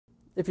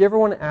If you ever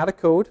want to add a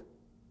code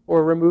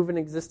or remove an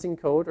existing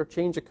code or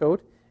change a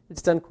code,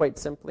 it's done quite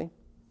simply.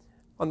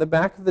 On the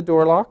back of the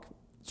door lock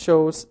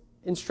shows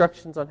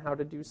instructions on how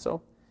to do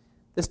so.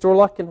 This door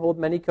lock can hold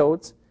many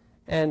codes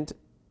and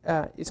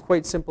is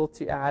quite simple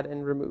to add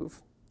and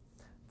remove.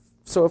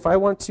 So if I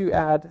want to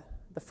add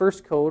the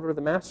first code or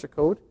the master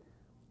code,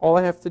 all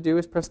I have to do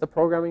is press the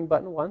programming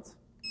button once,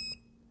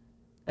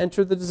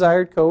 enter the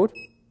desired code,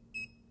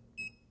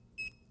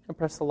 and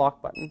press the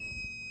lock button.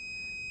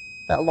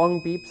 That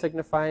long beep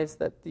signifies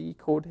that the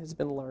code has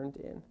been learned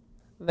in.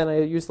 Then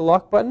I use the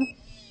lock button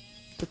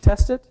to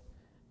test it,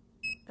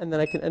 and then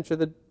I can enter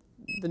the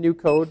new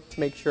code to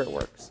make sure it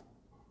works.